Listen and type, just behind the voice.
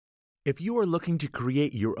If you are looking to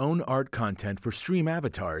create your own art content for Stream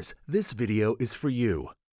Avatars, this video is for you.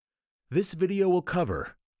 This video will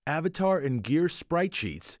cover avatar and gear sprite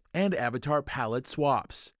sheets and avatar palette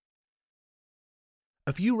swaps.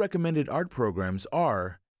 A few recommended art programs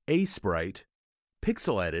are Aseprite,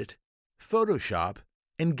 Pixel-Edit, Photoshop,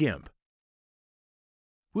 and GIMP.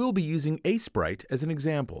 We'll be using Aseprite as an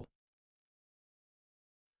example.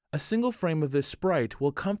 A single frame of this sprite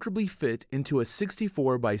will comfortably fit into a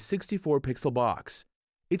 64 by 64 pixel box.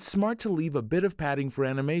 It's smart to leave a bit of padding for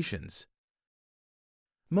animations.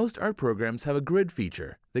 Most art programs have a grid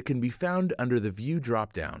feature that can be found under the View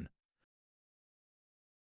dropdown.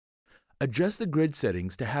 Adjust the grid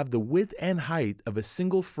settings to have the width and height of a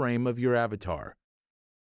single frame of your avatar.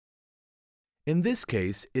 In this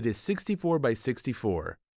case, it is 64 by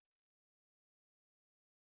 64.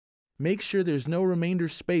 Make sure there's no remainder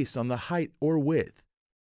space on the height or width.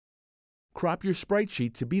 Crop your sprite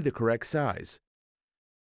sheet to be the correct size.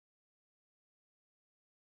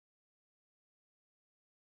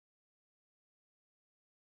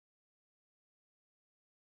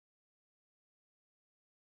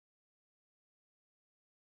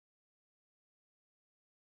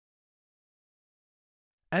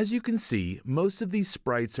 As you can see, most of these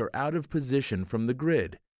sprites are out of position from the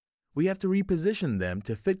grid. We have to reposition them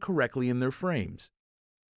to fit correctly in their frames.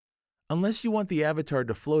 Unless you want the avatar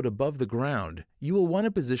to float above the ground, you will want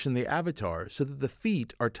to position the avatar so that the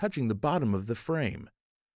feet are touching the bottom of the frame.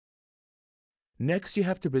 Next, you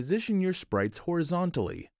have to position your sprites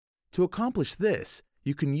horizontally. To accomplish this,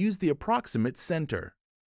 you can use the approximate center.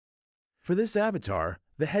 For this avatar,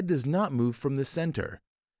 the head does not move from the center.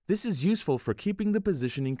 This is useful for keeping the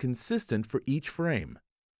positioning consistent for each frame.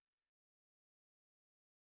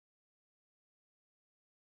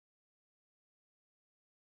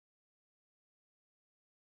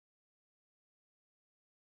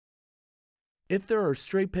 If there are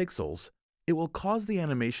stray pixels, it will cause the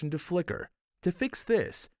animation to flicker. To fix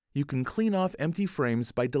this, you can clean off empty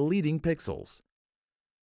frames by deleting pixels.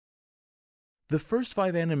 The first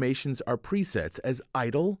 5 animations are presets as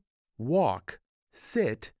idle, walk,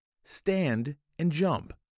 sit, stand, and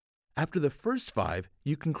jump. After the first 5,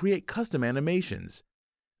 you can create custom animations.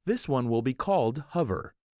 This one will be called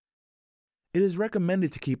hover. It is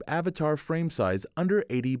recommended to keep avatar frame size under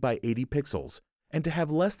 80 by 80 pixels and to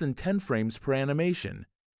have less than 10 frames per animation.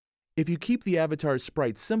 If you keep the avatar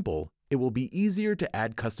sprite simple, it will be easier to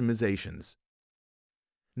add customizations.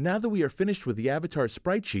 Now that we are finished with the avatar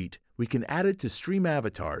sprite sheet, we can add it to Stream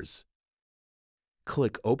Avatars.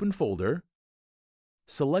 Click Open Folder,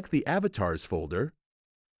 select the Avatars folder,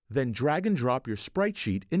 then drag and drop your sprite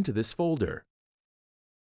sheet into this folder.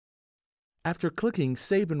 After clicking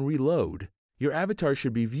Save and Reload, your avatar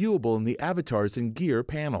should be viewable in the Avatars and Gear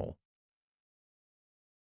panel.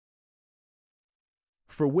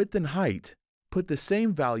 For width and height, put the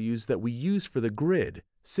same values that we used for the grid,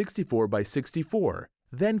 64 by 64,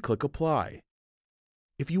 then click Apply.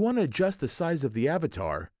 If you want to adjust the size of the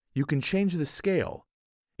avatar, you can change the scale.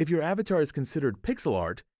 If your avatar is considered pixel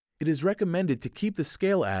art, it is recommended to keep the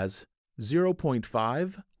scale as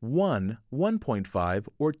 0.5, 1, 1.5,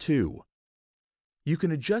 or 2. You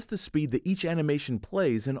can adjust the speed that each animation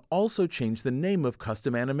plays and also change the name of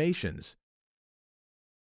custom animations.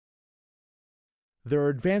 There are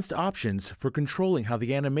advanced options for controlling how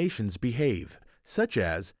the animations behave, such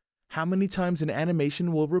as how many times an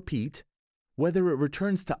animation will repeat, whether it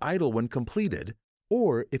returns to idle when completed,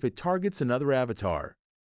 or if it targets another avatar.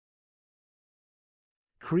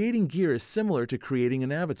 Creating gear is similar to creating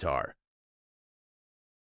an avatar.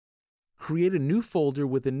 Create a new folder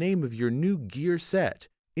with the name of your new gear set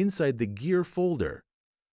inside the Gear folder.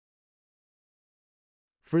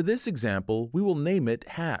 For this example, we will name it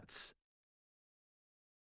Hats.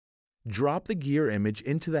 Drop the gear image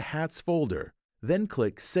into the Hats folder, then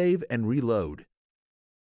click Save and Reload.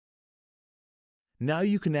 Now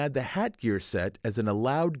you can add the hat gear set as an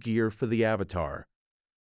allowed gear for the avatar.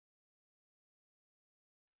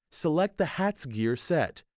 Select the Hats gear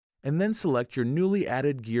set, and then select your newly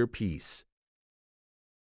added gear piece.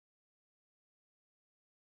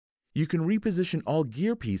 You can reposition all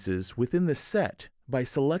gear pieces within the set by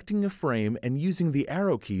selecting a frame and using the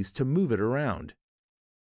arrow keys to move it around.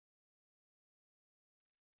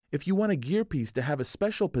 If you want a gear piece to have a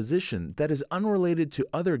special position that is unrelated to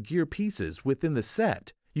other gear pieces within the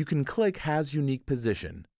set, you can click Has Unique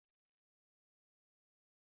Position.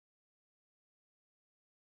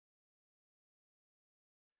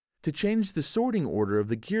 To change the sorting order of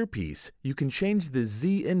the gear piece, you can change the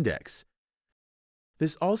Z index.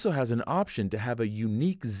 This also has an option to have a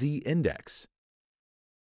unique Z index.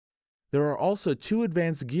 There are also two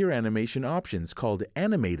advanced gear animation options called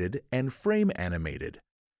Animated and Frame Animated.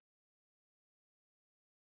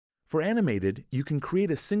 For Animated, you can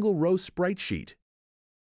create a single row sprite sheet.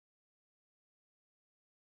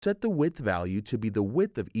 Set the width value to be the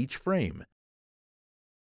width of each frame.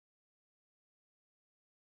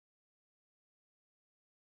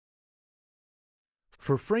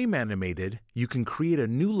 For Frame Animated, you can create a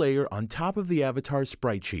new layer on top of the avatar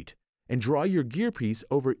sprite sheet and draw your gear piece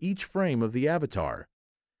over each frame of the avatar.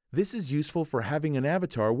 This is useful for having an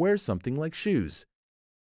avatar wear something like shoes.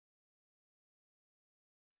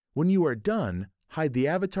 When you are done, hide the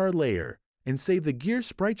avatar layer and save the gear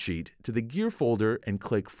sprite sheet to the gear folder and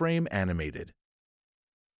click Frame Animated.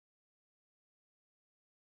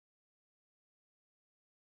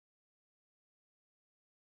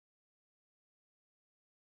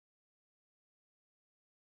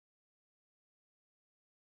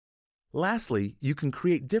 Lastly, you can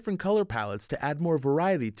create different color palettes to add more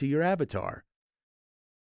variety to your avatar.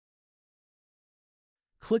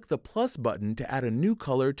 Click the plus button to add a new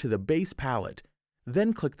color to the base palette,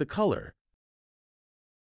 then click the color.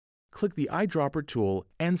 Click the eyedropper tool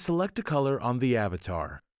and select a color on the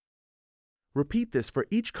avatar. Repeat this for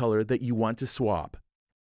each color that you want to swap.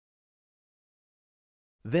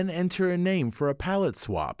 Then enter a name for a palette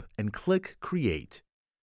swap and click Create.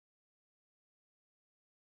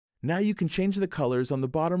 Now you can change the colors on the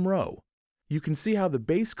bottom row. You can see how the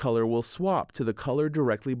base color will swap to the color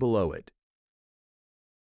directly below it.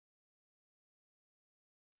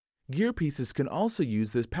 Gear pieces can also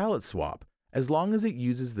use this palette swap, as long as it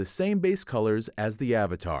uses the same base colors as the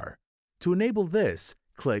avatar. To enable this,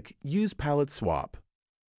 click Use Palette Swap.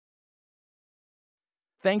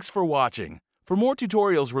 Thanks for watching. For more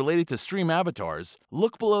tutorials related to Stream Avatars,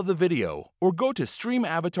 look below the video or go to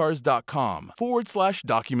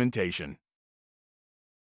streamavatars.com/documentation.